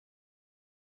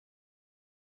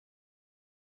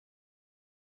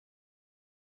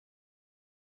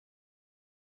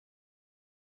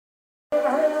Kia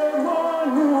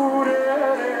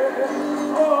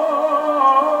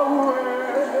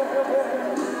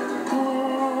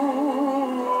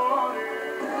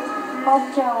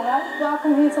ora.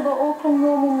 Welcome here to the Auckland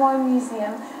Maori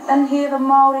Museum, and here the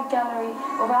Maori gallery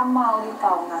of our Maori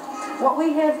taonga. What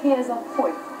we have here is a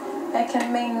poi. It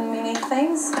can mean many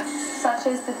things, such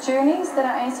as the journeys that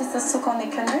our ancestors took on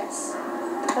their canoes,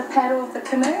 the paddle of the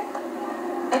canoe.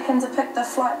 It can depict the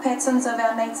flight patterns of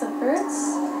our native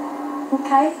birds,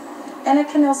 okay? And it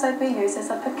can also be used as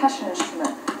a percussion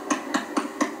instrument.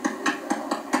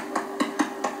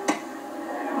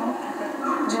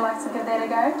 Would you like to give that a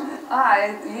go?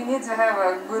 You need to have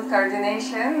a good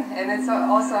coordination, and it's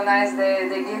also nice they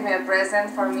give me a present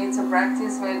for me to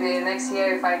practice. Maybe next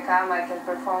year if I come I can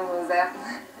perform with them.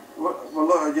 Well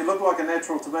look, you look like a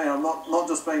natural to me. I'm not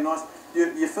just being nice.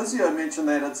 Your physio mentioned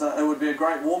that it would be a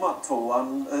great warm-up tool.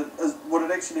 Would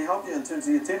it actually help you in terms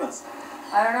of your tennis?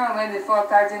 I don't know, maybe for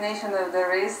coordination of the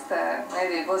wrist,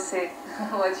 maybe we'll see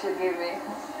what you give me.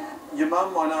 Your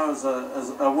mum, I know, is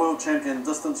a world champion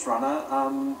distance runner.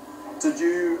 Did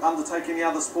you undertake any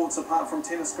other sports apart from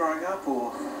tennis growing up,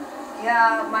 or?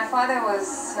 Yeah, my father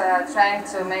was trying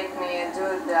to make me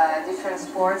do the different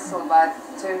sports, but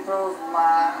to improve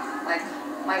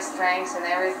my strengths and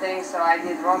everything. So I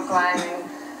did rock climbing,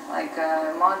 like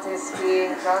mountain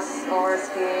skiing, crossover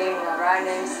skiing,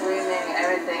 running, swimming,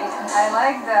 everything. I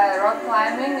liked the rock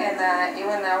climbing, and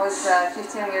even I was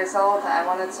 15 years old, I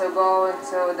wanted to go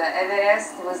to the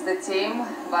Everest with the team,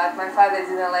 but my father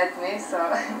didn't let me, so,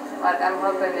 but I'm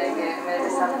hoping maybe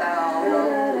sometime I'll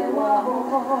go.